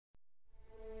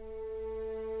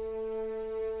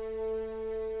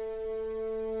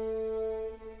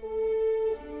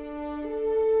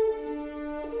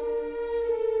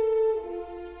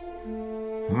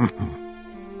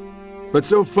What's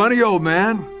so funny, old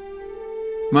man?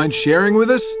 Mind sharing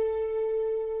with us?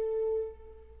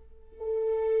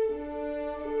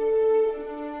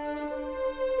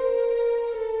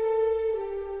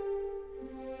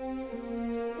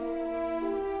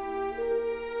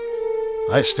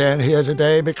 I stand here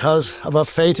today because of a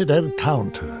fated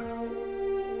encounter.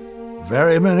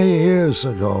 Very many years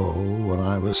ago, when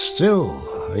I was still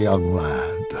a young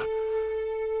lad,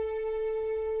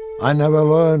 I never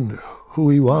learned who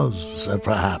he was, and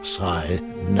perhaps I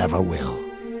never will.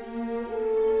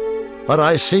 But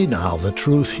I see now the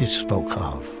truth he spoke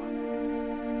of.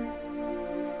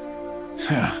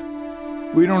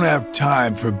 We don't have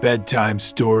time for bedtime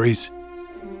stories.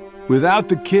 Without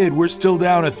the kid, we're still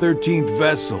down a 13th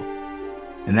vessel.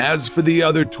 And as for the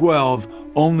other 12,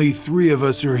 only 3 of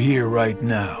us are here right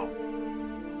now.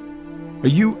 Are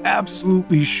you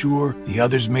absolutely sure the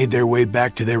others made their way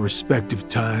back to their respective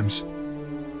times?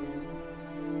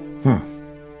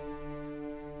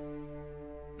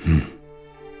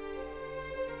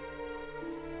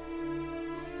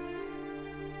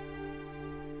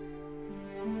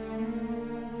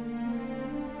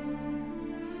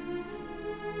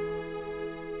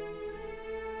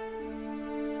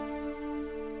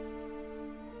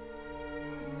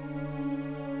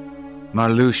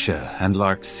 Marluxia and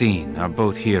Larxene are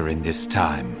both here in this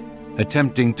time,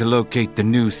 attempting to locate the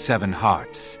new 7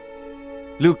 hearts.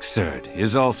 Luxord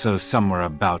is also somewhere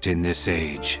about in this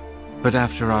age, but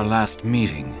after our last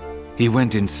meeting, he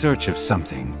went in search of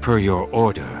something per your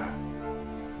order.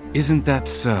 Isn't that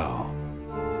so?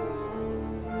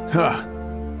 Huh.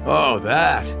 Oh,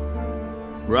 that.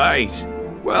 Right.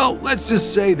 Well, let's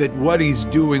just say that what he's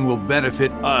doing will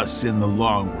benefit us in the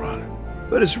long run.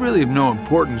 But it's really of no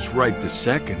importance right this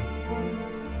second.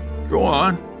 Go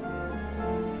on.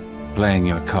 Playing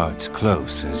your cards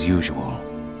close as usual.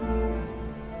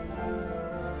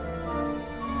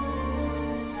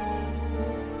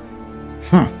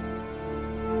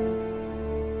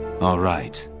 All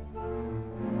right.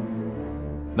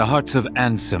 The hearts of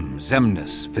Ansem,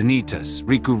 Xemnas, Vanitas,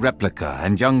 Riku Replica,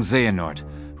 and young Xehanort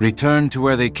returned to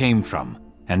where they came from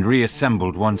and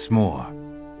reassembled once more.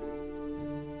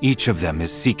 Each of them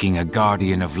is seeking a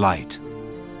guardian of light.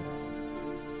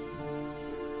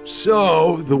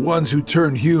 So, the ones who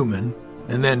turn human,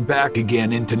 and then back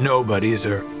again into nobodies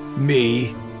are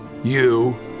me,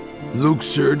 you,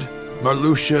 Luxord,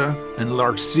 Marluxia, and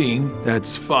Larxene,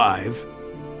 that's 5.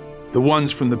 The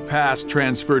ones from the past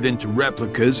transferred into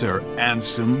replicas are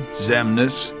Ansem,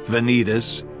 Xemnas,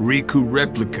 Vanitas, Riku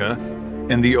Replica,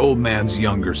 and the old man's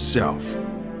younger self.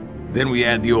 Then we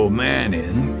add the old man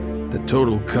in. The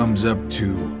total comes up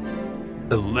to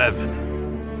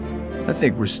 11. I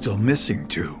think we're still missing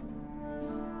 2.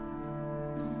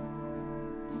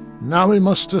 Now we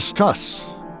must discuss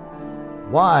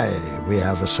why we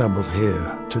have assembled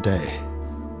here today.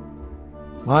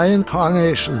 My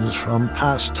incarnations from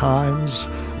past times,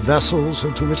 vessels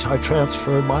into which I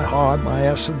transferred my heart, my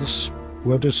essence,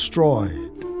 were destroyed.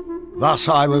 Thus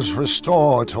I was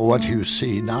restored to what you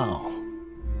see now.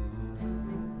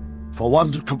 For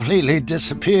one to completely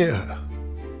disappear,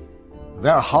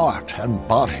 their heart and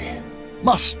body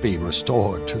must be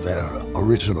restored to their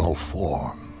original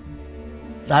form.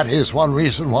 That is one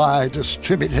reason why I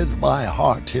distributed my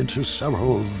heart into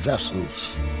several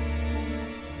vessels.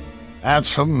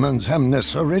 Ansem and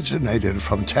Xemnas originated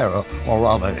from Terra, or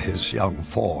rather his young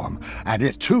form, and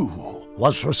it too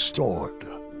was restored.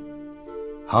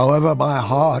 However, my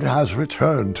heart has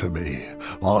returned to me,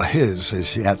 while his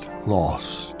is yet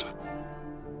lost.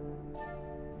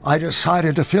 I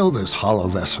decided to fill this hollow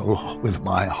vessel with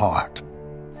my heart.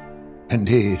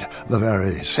 Indeed, the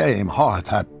very same heart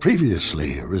that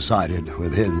previously resided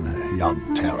within young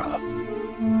Terra.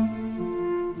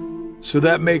 So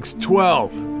that makes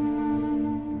 12.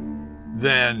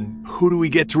 Then, who do we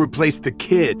get to replace the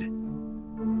kid?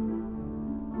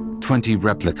 20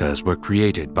 replicas were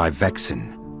created by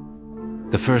Vexen.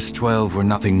 The first 12 were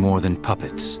nothing more than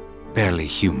puppets, barely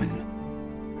human.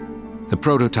 The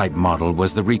prototype model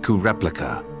was the Riku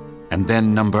replica, and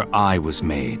then number I was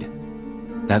made.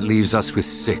 That leaves us with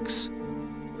 6.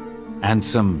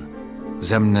 Ansem,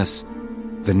 Xemnas,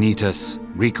 Vanitas,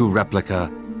 Riku replica,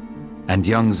 and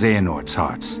young Xehanort's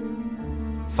hearts.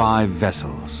 5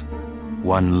 vessels,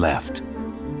 1 left.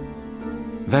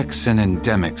 Vexen and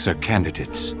Demyx are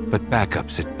candidates, but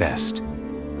backups at best.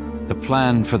 The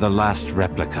plan for the last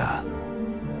replica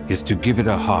is to give it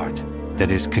a heart that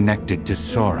is connected to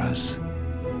Sora's.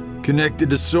 Connected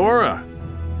to Sora?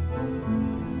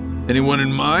 Anyone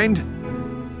in mind?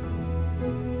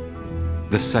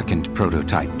 The second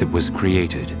prototype that was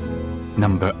created,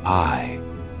 number I,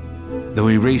 Though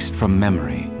erased from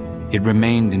memory, it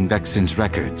remained in Vexen's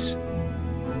records.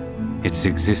 Its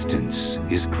existence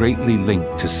is greatly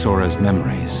linked to Sora's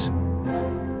memories,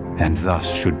 and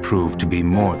thus should prove to be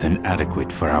more than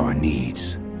adequate for our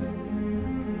needs.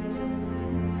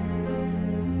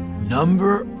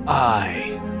 Number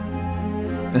I.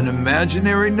 An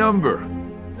imaginary number.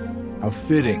 How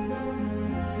fitting.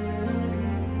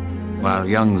 While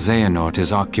young Xehanort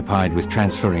is occupied with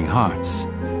transferring hearts,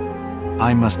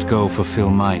 I must go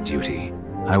fulfill my duty.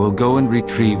 I will go and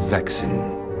retrieve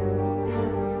Vexen.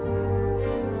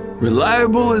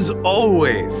 Reliable as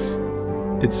always.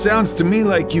 It sounds to me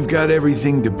like you've got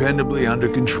everything dependably under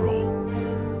control.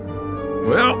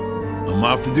 Well, I'm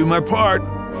off to do my part.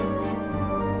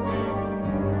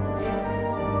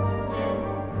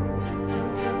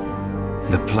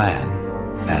 The plan,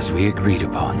 as we agreed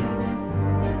upon.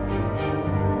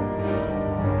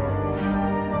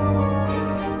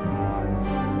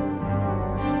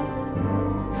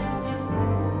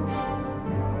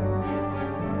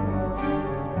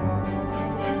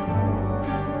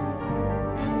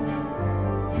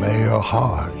 May your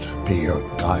heart be your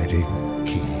guiding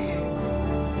key.